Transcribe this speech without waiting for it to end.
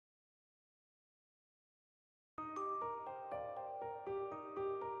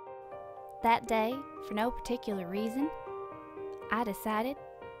That day, for no particular reason, I decided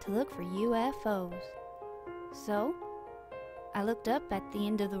to look for UFOs. So, I looked up at the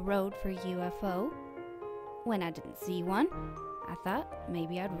end of the road for a UFO. When I didn't see one, I thought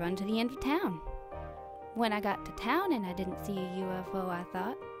maybe I'd run to the end of town. When I got to town and I didn't see a UFO, I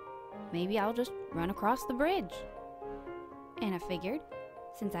thought maybe I'll just run across the bridge. And I figured,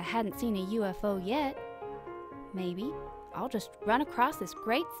 since I hadn't seen a UFO yet, maybe I'll just run across this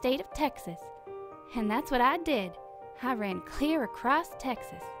great state of Texas. And that's what I did. I ran clear across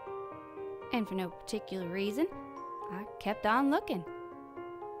Texas. And for no particular reason, I kept on looking.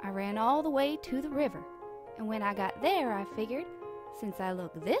 I ran all the way to the river. And when I got there, I figured, since I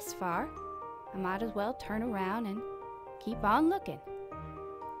looked this far, I might as well turn around and keep on looking.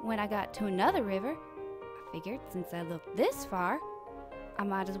 When I got to another river, I figured, since I looked this far, I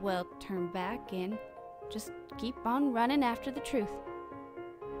might as well turn back and just keep on running after the truth.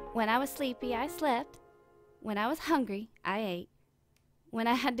 When I was sleepy, I slept. When I was hungry, I ate. When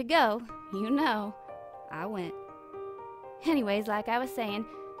I had to go, you know, I went. Anyways, like I was saying,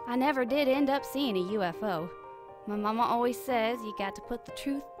 I never did end up seeing a UFO. My mama always says you got to put the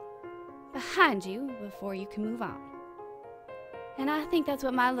truth behind you before you can move on. And I think that's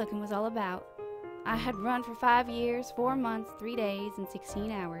what my looking was all about. I had run for 5 years, 4 months, 3 days, and 16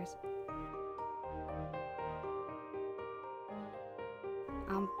 hours.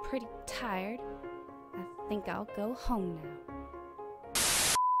 I'm pretty tired. I think I'll go home now.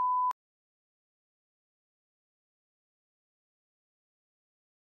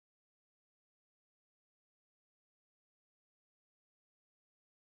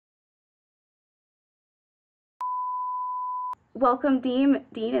 Welcome, Dean.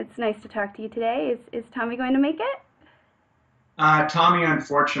 Dean, it's nice to talk to you today. Is Tommy going to make it? Tommy,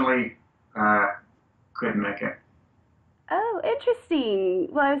 unfortunately, couldn't make it. Oh, interesting.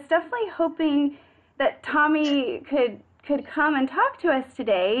 Well, I was definitely hoping that Tommy could come and talk to us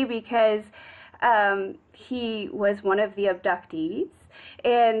today because he was one of the abductees,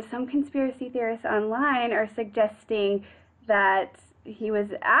 and some conspiracy theorists online are suggesting that he was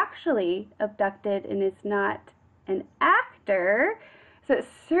actually abducted and is not an actor. So it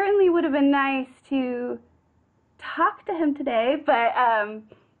certainly would have been nice to talk to him today, but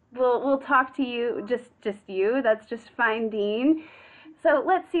we'll talk to you, just you. That's just fine, Dean. So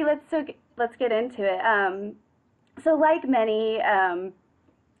let's get into it. So like many, I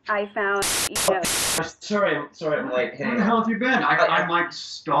found, you know. Sorry, I'm late. Hey, Where the hell have you been? I'm like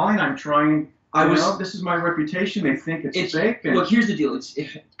stalling. I'm trying. This is my reputation. They think it's fake. Look, here's the deal. It's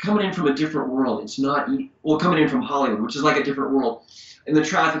coming in from a different world. It's not, well, coming in from Hollywood, which is like a different world. And the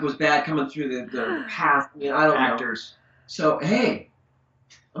traffic was bad coming through the path. I mean, I don't know. Actors. So, hey,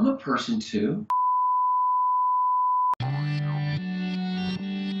 I'm a person too.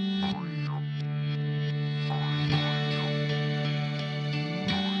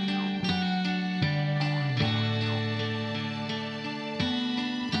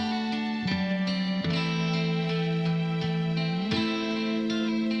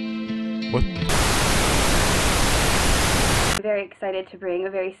 What? I'm very excited to bring a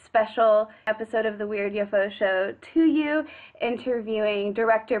very special episode of the Weird UFO Show to you, interviewing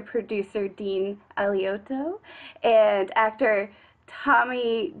director-producer Dean Alioto and actor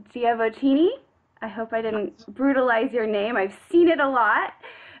Tommy Giavochinni. I hope I didn't brutalize your name. I've seen it a lot.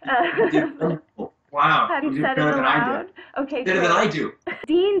 Wow. Hadn't said it aloud. Okay, better than I do.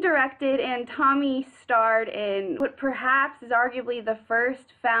 Dean directed and Tommy starred in what perhaps is arguably the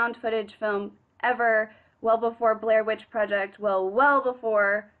first found footage film ever, well before Blair Witch Project, well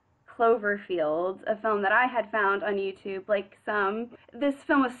before Cloverfield, a film that I had found on YouTube like some. This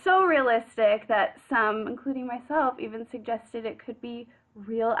film was so realistic that some, including myself, even suggested it could be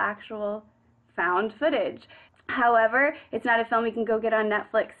real, actual found footage. However, it's not a film you can go get on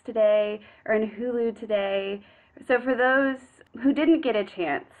Netflix today or in Hulu today. So for those who didn't get a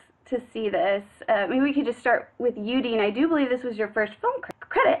chance to see this, maybe we could just start with you, Dean. I do believe this was your first film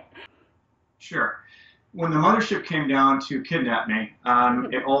credit. Sure. When the mothership came down to kidnap me,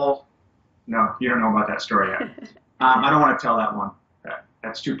 no, you don't know about that story yet. I don't want to tell that one.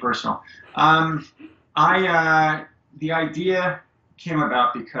 That's too personal. The idea came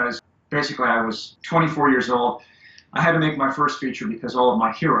about because basically, I was 24 years old. I had to make my first feature because all of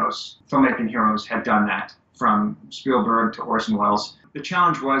my heroes, filmmaking heroes, had done that, from Spielberg to Orson Welles. The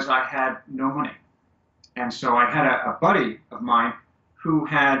challenge was I had no money. And so I had a buddy of mine who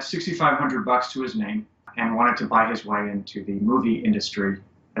had $6,500 to his name and wanted to buy his way into the movie industry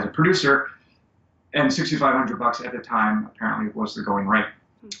as a producer. And $6,500 at the time apparently was the going rate.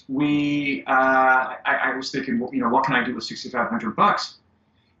 I was thinking, well, what can I do with $6,500?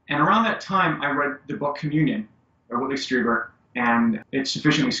 And around that time, I read the book Communion by Whitley Strieber, and it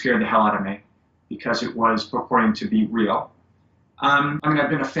sufficiently scared the hell out of me because it was purporting to be real. I mean, I've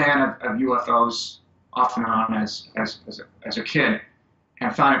been a fan of UFOs off and on as a kid,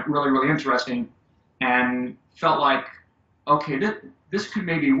 and found it really, really interesting, and felt like, okay, this could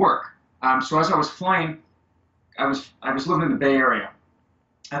maybe work. So as I was flying, I was living in the Bay Area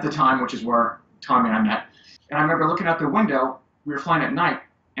at the time, which is where Tommy and I met. And I remember looking out the window, we were flying at night,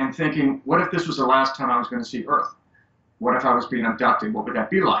 and thinking, what if this was the last time I was going to see Earth? What if I was being abducted? What would that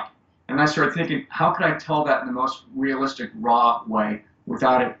be like? And I started thinking, how could I tell that in the most realistic, raw way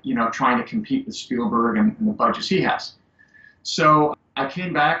without it, you know, trying to compete with Spielberg and the budgets he has? So I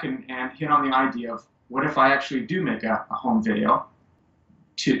came back and hit on the idea of, what if I actually do make a home video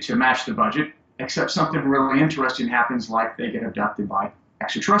to match the budget, except something really interesting happens, like they get abducted by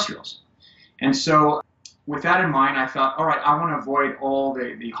extraterrestrials. And so with that in mind, I thought, all right, I want to avoid all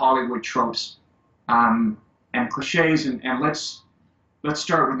the Hollywood tropes and cliches, and let's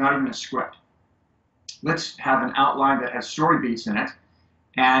start with not even a script. Let's have an outline that has story beats in it,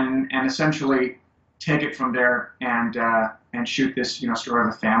 and essentially take it from there and shoot this, you know, story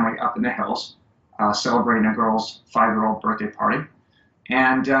of a family up in the hills celebrating a girl's 5-year-old birthday party.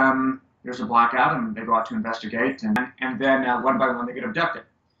 And there's a blackout, and they go out to investigate, and then one by one they get abducted.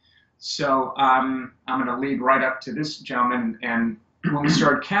 So I'm going to lead right up to this gentleman, and when we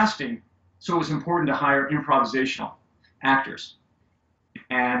started casting, so it was important to hire improvisational actors.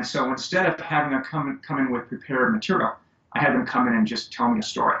 And so instead of having them come in with prepared material, I had them come in and just tell me a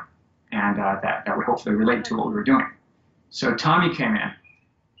story, and that would hopefully relate to what we were doing. So Tommy came in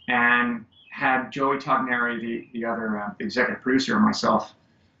and had Joey Togneri, the other executive producer, and myself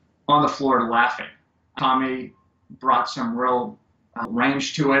on the floor laughing. Tommy brought some real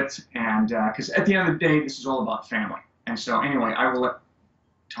range to it, and because at the end of the day, this is all about family. And so anyway, I will let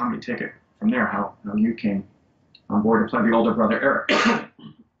Tommy take it from there, how you came on board to play the older brother, Eric.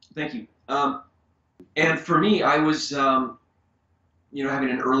 Thank you. And for me, I was, you know, having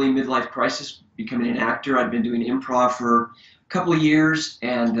an early midlife crisis, becoming an actor. I'd been doing improv for a couple of years,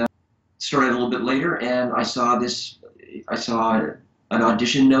 and started a little bit later, and I saw an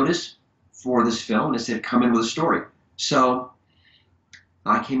audition notice for this film, and it said, come in with a story. So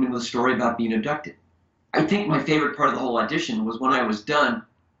I came in with a story about being abducted. I think my favorite part of the whole audition was when I was done,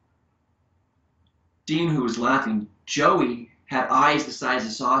 Dean, who was laughing, Joey had eyes the size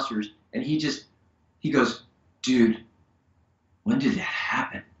of saucers, and he goes, dude, when did that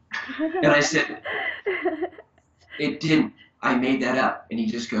happen? And I said, it didn't. I made that up. And he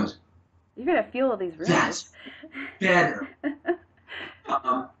just goes, you're going to feel all these rooms. That's better.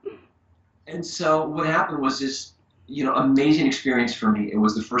 And so what happened was this, you know, amazing experience for me. It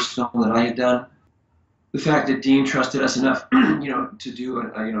was the first film that I had done. The fact that Dean trusted us enough, you know, to do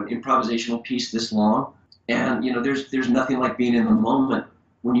an improvisational piece this long. And, you know, there's nothing like being in the moment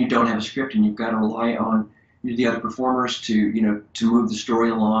when you don't have a script and you've got to rely on the other performers to, you know, to move the story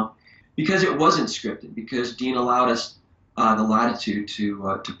along. Because it wasn't scripted, because Dean allowed us the latitude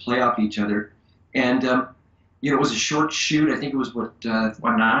to play off each other. And, you know, it was a short shoot. I think it was, what,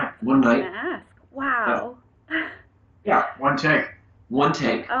 one night. One night. Wow. Yeah, one take. One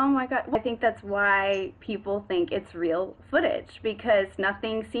take. Oh my God. I think that's why people think it's real footage, because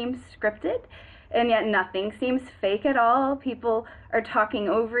nothing seems scripted, and yet nothing seems fake at all. People are talking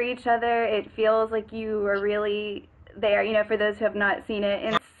over each other. It feels like you are really there, you know, for those who have not seen it.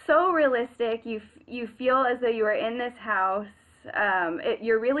 And it's so realistic. You feel as though you are in this house.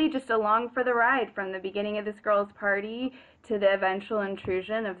 You're really just along for the ride from the beginning of this girl's party to the eventual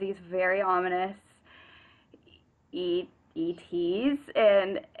intrusion of these very ominous ETs,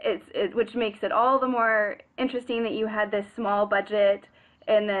 and which makes it all the more interesting that you had this small budget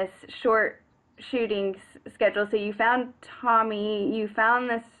and this short shooting schedule. So you found Tommy, you found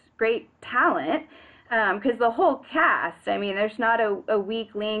this great talent, because the whole cast, I mean, there's not a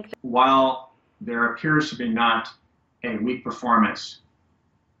weak link. While there appears to be not a weak performance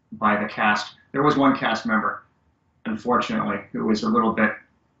by the cast, there was one cast member, unfortunately, who was a little bit,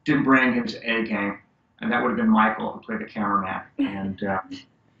 didn't bring his A game, and that would have been Michael, who played the cameraman. And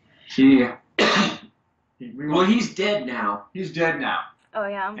well, he's dead now. He's dead now. Oh,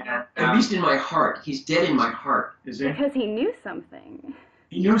 yeah. And, at least in my heart. He's dead in my heart. Is he? Because he knew something.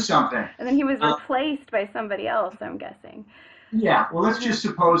 He knew something. And then he was replaced by somebody else, I'm guessing. Yeah, well, let's just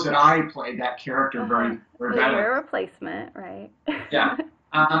suppose that I played that character very well, badly. You're a replacement, right? Yeah.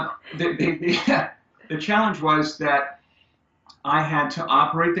 The challenge was that I had to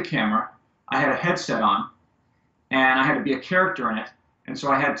operate the camera. I had a headset on, and I had to be a character in it. And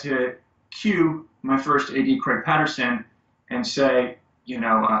so I had to cue my first AD, Craig Patterson, and say,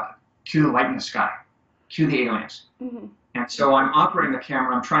 cue the light in the sky, cue the aliens. Mm-hmm. And so I'm operating the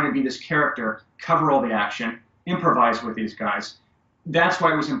camera, I'm trying to be this character, cover all the action, improvise with these guys. That's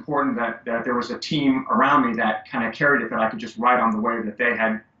why it was important that there was a team around me that kind of carried it, that I could just ride on the wave that they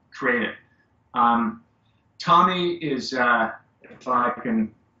had created. Tommy is, if I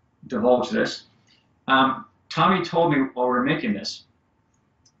can divulge this, Tommy told me while we were making this,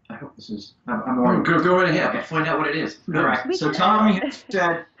 I hope this is, I'm more... Go right ahead, I'll find out what it is. All right, so Tommy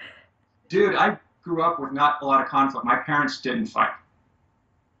said, dude, I grew up with not a lot of conflict. My parents didn't fight.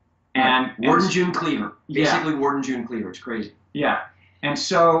 And Ward and June Cleaver. Basically Yeah. Ward and June Cleaver. It's crazy. Yeah. And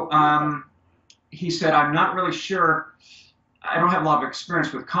so he said, I'm not really sure, I don't have a lot of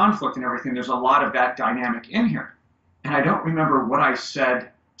experience with conflict and everything. There's a lot of that dynamic in here. And I don't remember what I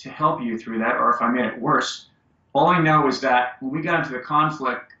said to help you through that, or if I made it worse. All I know is that when we got into the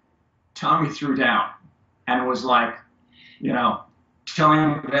conflict, Tommy threw down and was like,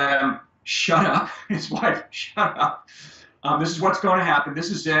 telling them, shut up, his wife, shut up. This is what's going to happen. This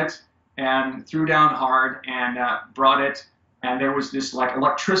is it. And threw down hard and brought it. And there was this like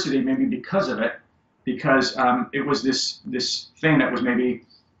electricity, maybe because of it, because it was this thing that was maybe,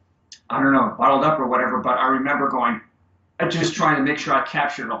 I don't know, bottled up or whatever. But I remember going, just trying to make sure I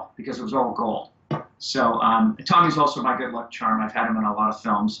captured it all because it was all gold. So Tommy's also my good luck charm. I've had him in a lot of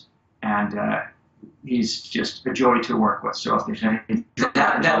films, and he's just a joy to work with. So if there's anything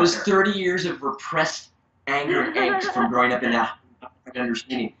that was 30 years of repressed anger and angst from growing up in that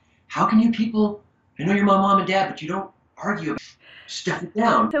understanding. How can you people? I know you're my mom and dad, but you don't argue. Stuff it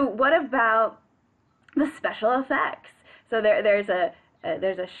down. So what about the special effects? So there's a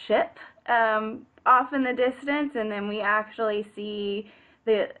ship off in the distance, and then we actually see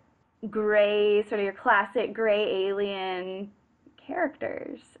the gray, sort of your classic gray alien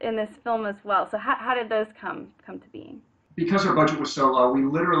characters in this film as well. So how did those come to being? Because our budget was so low, we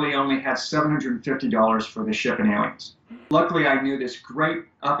literally only had $750 for the ship and aliens. Luckily, I knew this great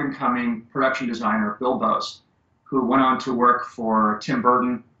up-and-coming production designer, Bill Bose, who went on to work for Tim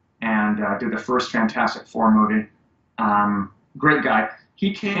Burton and did the first Fantastic Four movie. Great guy.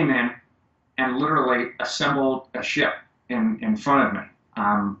 He came in and literally assembled a ship in front of me.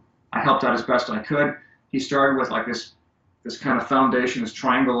 I helped out as best I could. He started with like this kind of foundation, this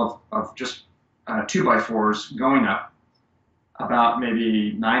triangle of just 2x4s going up about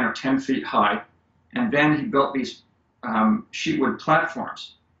maybe 9 or 10 feet high, and then he built these sheetwood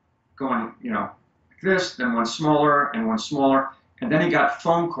platforms going, like this, then one smaller and one smaller, and then he got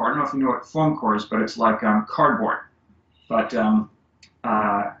foam core. I don't know if you know what foam core is, but it's like cardboard, but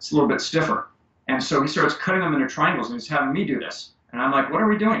it's a little bit stiffer. And so he starts cutting them into triangles, and he's having me do this. And I'm like, what are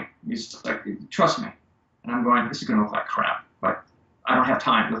we doing? He's like, trust me. And I'm going, this is going to look like crap, but I don't have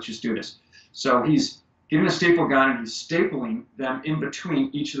time. Let's just do this. So he's giving a staple gun, and he's stapling them in between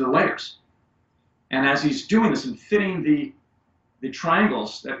each of the layers. And as he's doing this and fitting the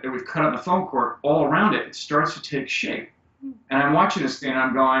triangles that we've cut on the foam core all around it, it starts to take shape. And I'm watching this thing, and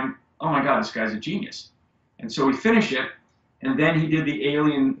I'm going, oh my God, this guy's a genius. And so we finish it, and then he did the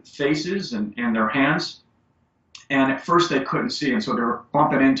alien faces and their hands. And at first they couldn't see, and so they were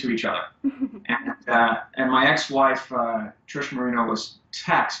bumping into each other. And my ex-wife, Trish Marino, was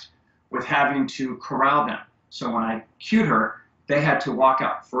taxed with having to corral them. So when I cued her, they had to walk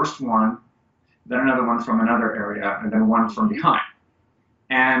out. First one, then another one from another area, and then one from behind.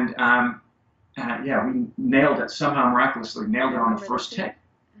 And yeah, we nailed it, somehow miraculously nailed it on the first take.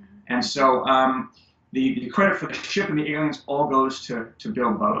 And so the credit for the ship and the aliens all goes to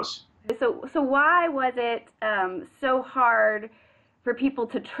Bill Bose. So why was it so hard for people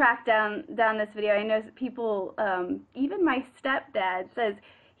to track down this video? I know people, even my stepdad says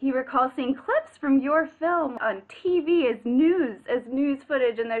he recalls seeing clips from your film on TV as news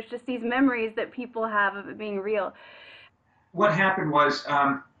footage, and there's just these memories that people have of it being real. What happened was,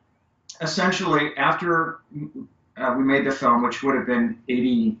 essentially, after we made the film, which would have been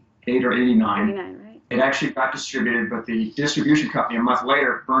 88 or 89, 89, right? It actually got distributed, but the distribution company a month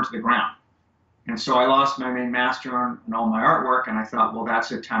later burned to the ground. And so I lost my main master and all my artwork, and I thought, well,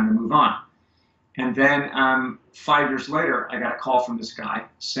 that's it, time to move on. And then 5 years later, I got a call from this guy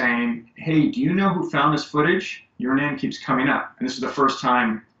saying, hey, do you know who found this footage? Your name keeps coming up. And this is the first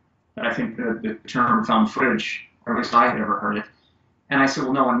time that I think the term found footage, or at least I had ever heard it. And I said,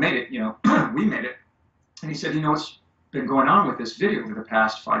 well, no one made it, we made it. And he said, what's been going on with this video for the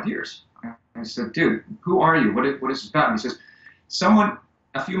past 5 years? I said, dude, who are you? What is it about? And he says,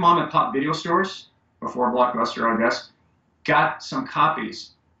 a few mom and pop video stores, before Blockbuster, I guess, got some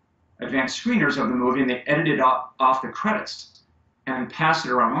copies, advanced screeners of the movie, and they edited off the credits and passed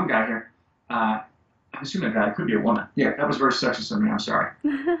it around. One guy here I'm assuming that it could be a woman. Yeah, that was very sexist of me. I'm sorry.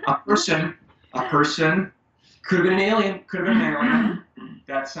 A person Could have been an alien. could have been an alien.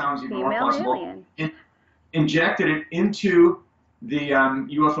 That sounds even more Female plausible. alien. Injected it into the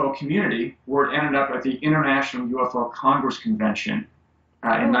UFO community, where it ended up at the International UFO Congress Convention in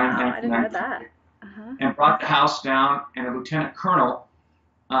I didn't know 1993, that. and brought the house down. And a lieutenant colonel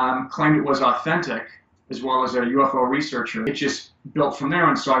claimed it was authentic, as well as a UFO researcher. It just built from there,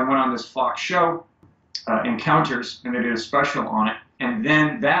 and so I went on this Fox show, Encounters, and they did a special on it. And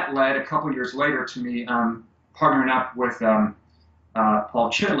then that led a couple years later to me partnering up with Paul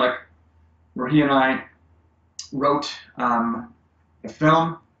Chidlick, where he and I wrote the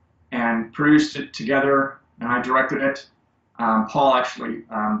film and produced it together, and I directed it. Paul actually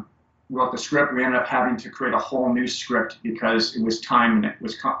wrote the script. We ended up having to create a whole new script because it was timed and it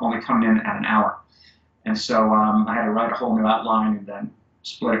was only coming in at an hour. And so I had to write a whole new outline and then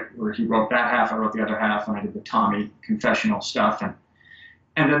split it, where he wrote that half, I wrote the other half, and I did the Tommy confessional stuff. And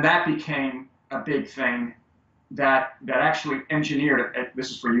then that became a big thing that actually engineered it.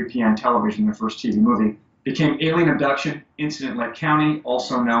 This is for UPN television, their first TV movie. Became Alien Abduction, Incident Lake County,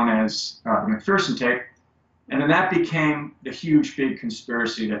 also known as the McPherson Tape. And then that became the huge, big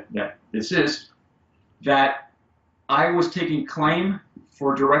conspiracy that this is, that I was taking claim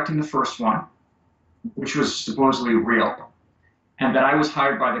for directing the first one, which was supposedly real, and that I was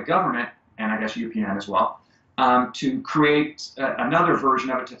hired by the government, and I guess UPN as well, to create another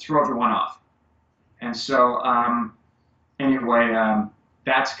version of it to throw everyone off. And so, anyway,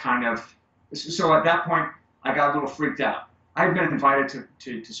 that's kind of, so at that point, I got a little freaked out. I'd been invited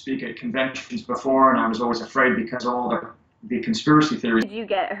to speak at conventions before, and I was always afraid because of all the conspiracy theories. Did you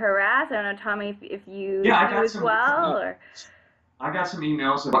get harassed? I don't know, Tommy, if you I do got as well? Or? I got some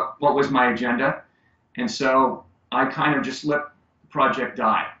emails about what was my agenda, and so I kind of just let the project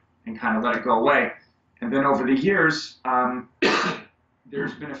die and kind of let it go away. And then over the years,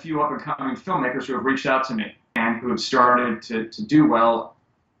 there's been a few up-and-coming filmmakers who have reached out to me and who have started to do well,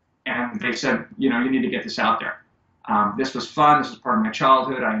 and they said, you know, you need to get this out there. This was fun. This was part of my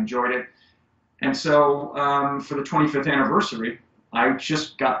childhood. I enjoyed it. And so for the 25th anniversary, I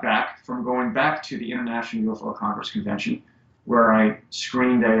just got back from going back to the International UFO Congress Convention, where I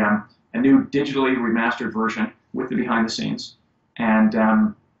screened a new digitally remastered version with the behind the scenes. And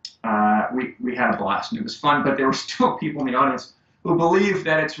we had a blast, and it was fun, but there were still people in the audience who believe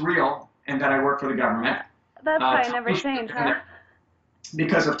that it's real and that I work for the government. That's probably never changed, huh?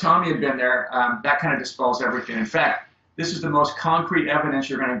 Because if Tommy had been there, that kind of dispels everything. In fact, this is the most concrete evidence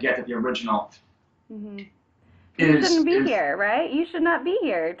you're going to get that the original You is. shouldn't be here, right? You should not be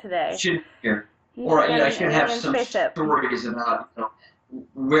here today. Should here. You Or should I get should an have alien some spaceship. stories about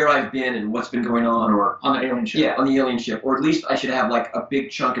where I've been and what's been going on, or On the alien ship. yeah, on the alien ship, or at least I should have like a big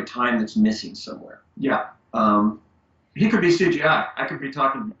chunk of time that's missing somewhere. Yeah. He could be CGI. I could be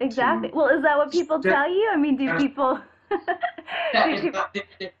talking. Exactly. Well, is that what people tell you? I mean, do people...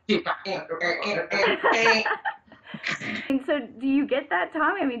 And so do you get that,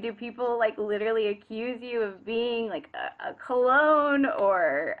 Tommy? I mean, do people like literally accuse you of being like a clone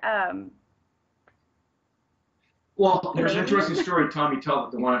or Well, there's an interesting story Tommy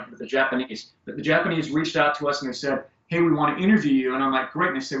told, the one with the Japanese. That the Japanese reached out to us and they said, hey, we want to interview you. And I'm like, great.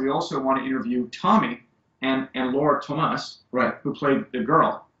 And they said, we also want to interview Tommy and Laura Tomas, Right. who played the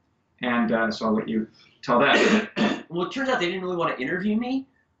girl. And so I'll let you tell that. Well, it turns out they didn't really want to interview me.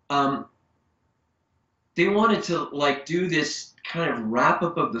 They wanted to like do this kind of wrap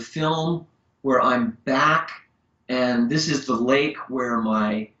up of the film where I'm back, and this is the lake where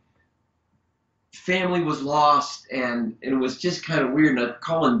my family was lost, and it was just kind of weird. And I'm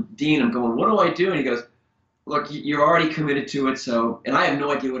calling Dean, I'm going, what do I do? And he goes, look, you're already committed to it, so, and I have no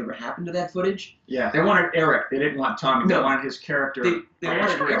idea whatever happened to that footage. Yeah, they wanted Eric. They didn't want Tommy. They No. wanted his character. They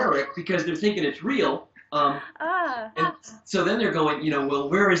wanted Eric because they're thinking it's real. And so then they're going, well,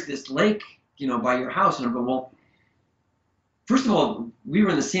 where is this lake, by your house? And I'm going, well, first of all, we were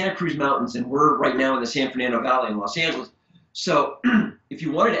in the Santa Cruz Mountains, and we're right now in the San Fernando Valley in Los Angeles. So if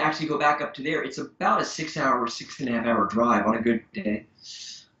you wanted to actually go back up to there, it's about a 6.5 hour drive on a good day.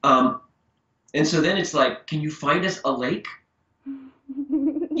 And so then it's like, can you find us a lake?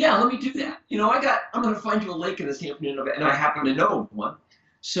 Yeah, let me do that. I'm going to find you a lake in the San Fernando Valley, and I happen to know one.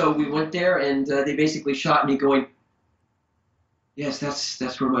 So we went there, and they basically shot me going, yes,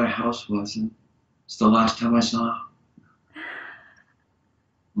 that's where my house was, and it's the last time I saw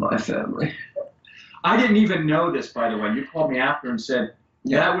my family. I didn't even know this, by the way. You called me after and said,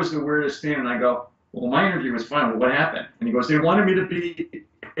 that was the weirdest thing. And I go, well, my interview was fine. Well, what happened? And he goes, they wanted me to be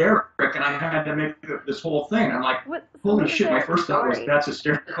Eric, and I had to make this whole thing. I'm like, holy shit, my first thought was, that's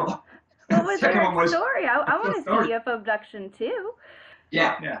hysterical. What was Second one your was story? I want to story. see UFO abduction too.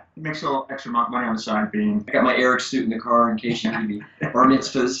 Yeah. Yeah, it makes a little extra money on the side being. I got my Eric suit in the car in case you need me. Bar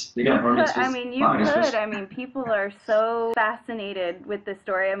mitzvahs. They got bar mitzvahs. I mean, you bar could. mitzvahs. I mean, people are so fascinated with this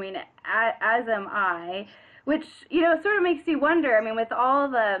story. I mean, as am I, which, you know, sort of makes you wonder. I mean, with all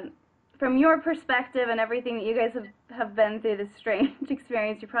the, from your perspective and everything that you guys have been through, this strange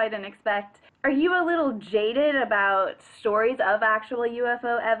experience you probably didn't expect, are you a little jaded about stories of actual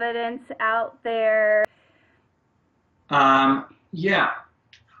UFO evidence out there? Yeah.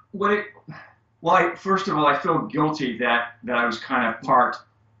 First of all, I feel guilty that I was kind of part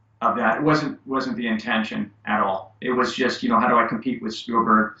of that. It wasn't the intention at all. It was just, you know, how do I compete with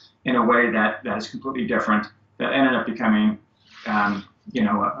Spielberg in a way that is completely different, that ended up becoming, you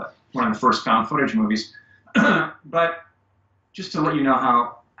know, one of the first found footage movies. But just to let you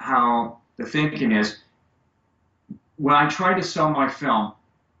know how the thinking is, when I tried to sell my film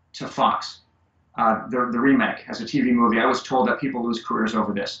to Fox, the remake as a TV movie, I was told that people lose careers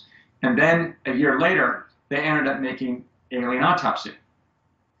over this. And then a year later, they ended up making Alien Autopsy.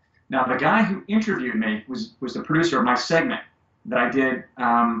 Now, the guy who interviewed me was the producer of my segment that I did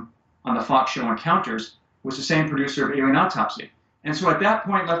on the Fox show Encounters, was the same producer of Alien Autopsy. And so at that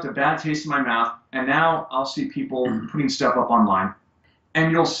point, left a bad taste in my mouth, and now I'll see people putting stuff up online.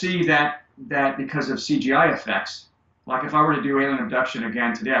 And you'll see that because of CGI effects, like if I were to do Alien Abduction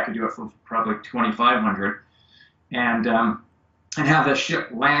again today, I could do it for probably $2,500, and have the ship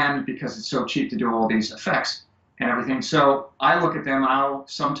land because it's so cheap to do all these effects and everything. So I look at them, and I'll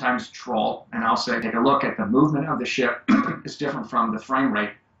sometimes troll, and I'll say, take a look at the movement of the ship. It's different from the frame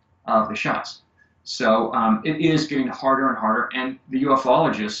rate of the shots. So it is getting harder and harder, and the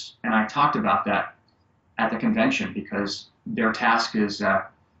ufologists, and I talked about that at the convention, because their task is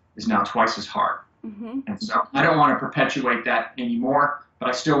now twice as hard. Mm-hmm. And so I don't want to perpetuate that anymore, but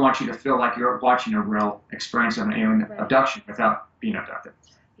I still want you to feel like you're watching a real experience of an alien abduction without being abducted.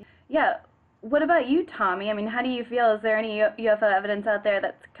 Yeah. What about you, Tommy? I mean, how do you feel? Is there any UFO evidence out there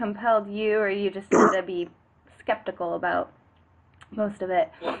that's compelled you, or you just sort of be skeptical about most of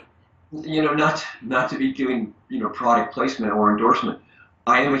it? You know, not to be giving, you know, product placement or endorsement,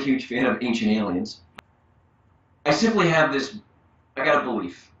 I am a huge fan of Ancient Aliens. I simply have this, I got a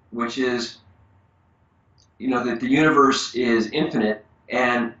belief, which is, you know, that the universe is infinite,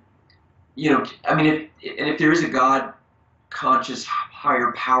 and, you know, I mean, if there is a God conscious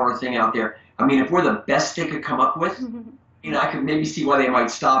higher power thing out there, I mean, if we're the best they could come up with, you know, I could maybe see why they might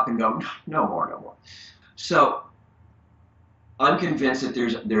stop and go, no more. So I'm convinced that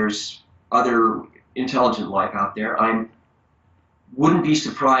there's other intelligent life out there. I wouldn't be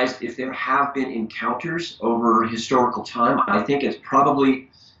surprised if there have been encounters over historical time. I think it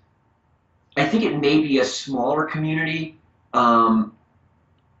may be a smaller community than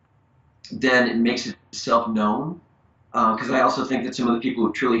it makes itself known. Because I also think that some of the people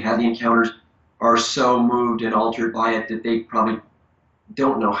who truly had the encounters are so moved and altered by it that they probably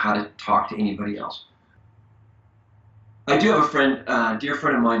don't know how to talk to anybody else. I do have a friend, dear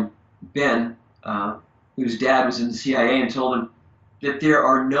friend of mine, Ben, whose dad was in the CIA, and told him that there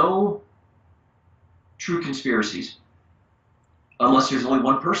are no true conspiracies unless there's only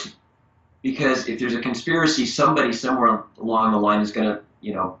one person. Because if there's a conspiracy, somebody somewhere along the line is going to,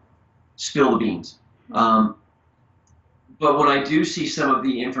 you know, spill the beans. But when I do see some of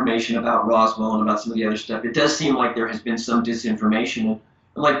the information about Roswell and about some of the other stuff, it does seem like there has been some disinformation. And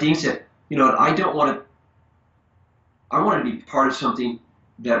like Dean said, you know, I want to be part of something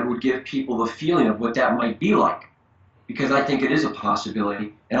that would give people the feeling of what that might be like, because I think it is a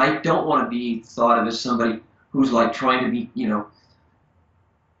possibility. And I don't want to be thought of as somebody who's like trying to be, you know,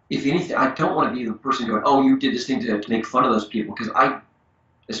 if anything, I don't want to be the person going, oh, you did this thing to make fun of those people, because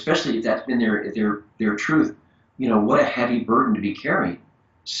especially if that's been their truth, you know, what a heavy burden to be carrying.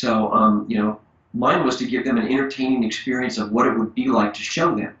 So, you know, mine was to give them an entertaining experience of what it would be like to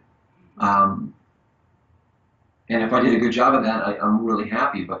show them. And if I did a good job of that, I'm really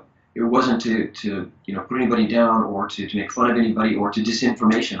happy. But it wasn't to you know, put anybody down or to make fun of anybody or to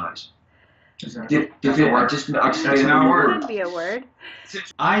disinformationize. That's not a word. Could be a word.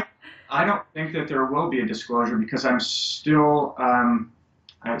 I don't think that there will be a disclosure, because I still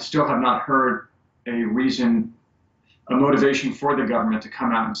have not heard a reason, a motivation for the government to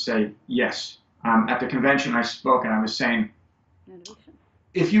come out and say yes. At the convention I spoke, and I was saying,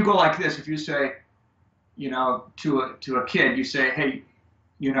 if you go like this, if you say, you know, to a kid, you say, hey,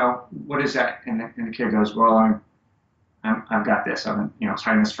 you know, what is that? And the kid goes, well, I've got this. I've been, you know,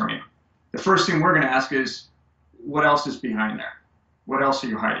 hiding this from you. The first thing we're going to ask is, what else is behind there? What else are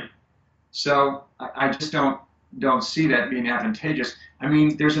you hiding? So I just don't don't see that being advantageous. I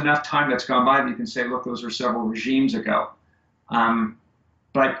mean, there's enough time that's gone by that you can say, look, those are several regimes ago.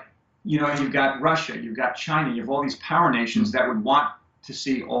 But you know, you've got Russia, you've got China, you have all these power nations that would want to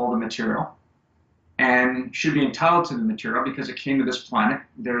see all the material and should be entitled to the material because it came to this planet.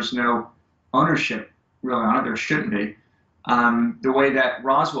 There's no ownership really on it. There shouldn't be. The way that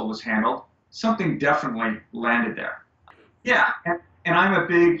Roswell was handled, something definitely landed there. Yeah, and I'm a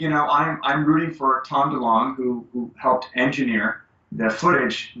big, you know, I'm rooting for Tom DeLonge, who helped engineer the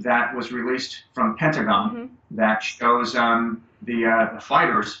footage that was released from Pentagon that shows the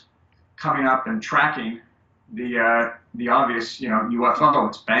fighters coming up and tracking the obvious, you know, UFO.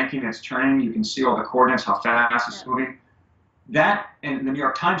 It's banking, it's turning. You can see all the coordinates, how fast it's moving. That, and the New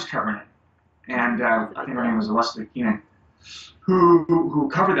York Times covering it, and I think her name was Leslie Keenan, who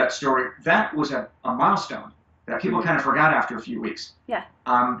covered that story. That was a milestone that people kind of forgot after a few weeks. Yeah.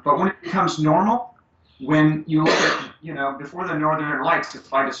 But when it becomes normal, when you look at, you know, before the Northern Lights,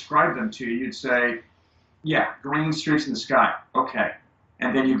 if I described them to you, you'd say, yeah, green streaks in the sky. Okay.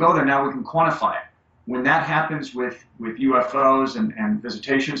 And then you go there, now we can quantify it. When that happens with UFOs and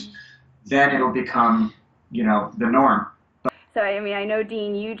visitations, then it'll become, you know, the norm. So, I mean, I know,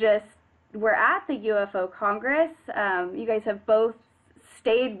 Dean, you just were at the UFO Congress. You guys have both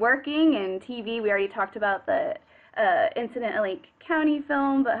stayed working in TV. We already talked about the Incident in Lake County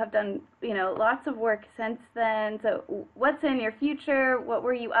film, but have done, you know, lots of work since then. So what's in your future? What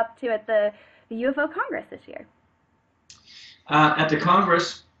were you up to at the UFO Congress this year? At the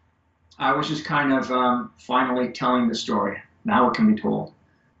Congress, I was just kind of finally telling the story. Now it can be told,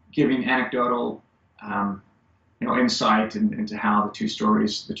 giving anecdotal, you know, insight into how the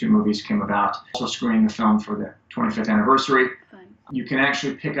two movies came about. Also screening the film for the 25th anniversary. Fun. You can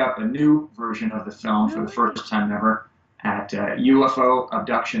actually pick up a new version of the film for the first time ever at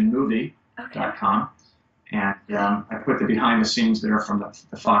UFOAbductionmovie.com. And I put the behind the scenes there from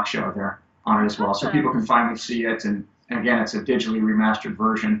the Fox show there on it as well. So people can finally see it. And again, it's a digitally remastered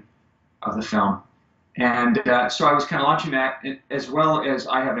version of the film. And so I was kind of launching that, as well as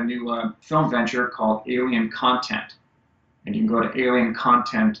I have a new film venture called Alien Content. And you can go to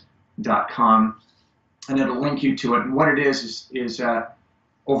aliencontent.com, and it'll link you to it. And what it is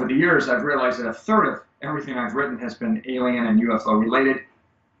over the years, I've realized that a third of everything I've written has been alien and UFO related.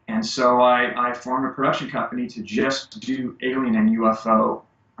 And so I formed a production company to just do alien and UFO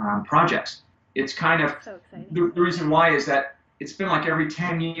projects. It's kind of, so exciting. The reason why is that it's been like every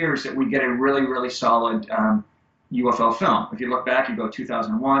 10 years that we get a really, really solid UFO film. If you look back, you go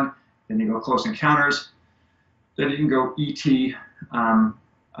 2001, then you go Close Encounters, then you can go E.T. Fire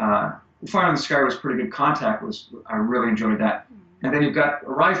in the Sky was pretty good. Contact I really enjoyed that. And then you've got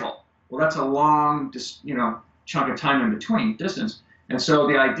Arrival. Well, that's a long, you know, chunk of time in between, distance. And so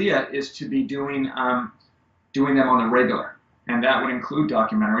the idea is to be doing them on the regular. And that would include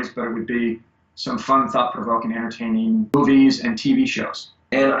documentaries, but it would be some fun, thought-provoking, entertaining movies and TV shows.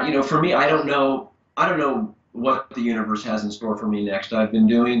 And you know, for me, I don't know what the universe has in store for me next. I've been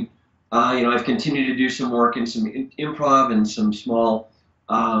doing, you know, I've continued to do some work in some improv and some small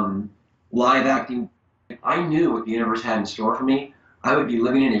live acting. If I knew what the universe had in store for me, I would be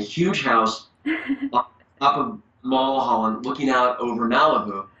living in a huge house up of Mulholland, looking out over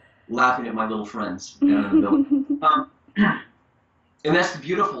Malibu, laughing at my little friends down in the village. And that's the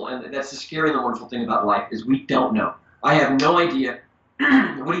beautiful, and that's the scary and the wonderful thing about life, is we don't know. I have no idea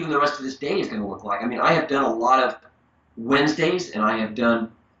what even the rest of this day is going to look like. I mean, I have done a lot of Wednesdays, and I have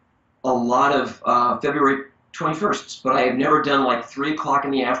done a lot of February 21st, but I have never done like 3 o'clock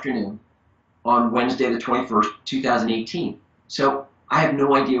in the afternoon on Wednesday the 21st, 2018. So I have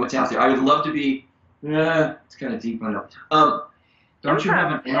no idea what's out there. I would love to be, it's kind of deep, I know. Don't you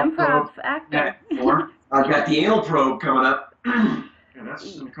have an anal probe? Actor. I've got the anal probe coming up. Yeah,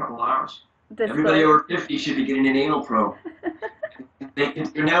 that's in a couple hours. Everybody over 50 should be getting an anal probe.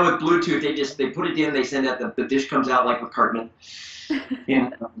 They're now with Bluetooth. They put it in. They send out the dish comes out like with Cartman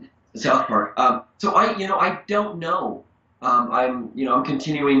in South Park. So I don't know. I'm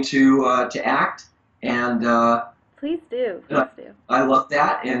continuing to act, and Please do. I love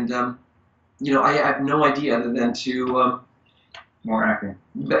that, and I have no idea other than to more acting.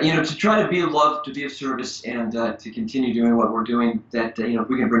 But to try to be of love, to be of service, and to continue doing what we're doing. That if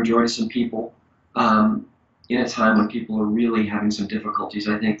we can bring joy to some people in a time when people are really having some difficulties,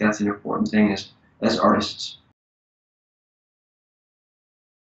 I think that's an important thing as artists.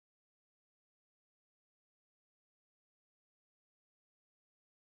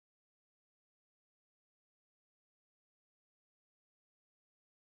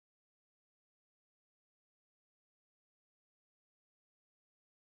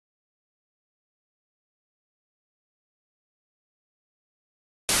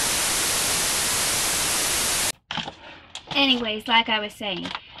 Anyways, like I was saying,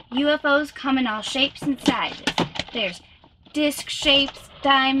 UFOs come in all shapes and sizes. There's disc shapes,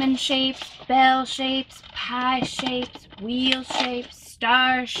 diamond shapes, bell shapes, pie shapes, wheel shapes,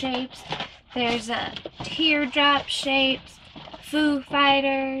 star shapes. There's teardrop shapes, Foo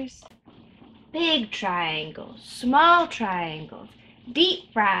Fighters, big triangles, small triangles,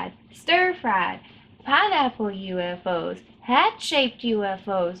 deep fried, stir fried, pineapple UFOs, hat-shaped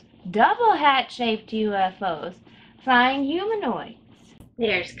UFOs, double hat-shaped UFOs, flying humanoids.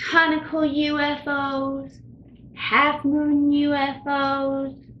 There's conical UFOs, half-moon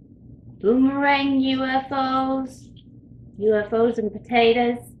UFOs, boomerang UFOs, UFOs and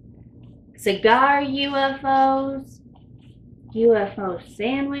potatoes, cigar UFOs, UFO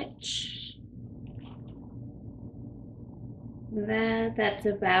sandwich. That's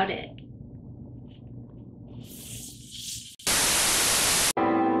about it.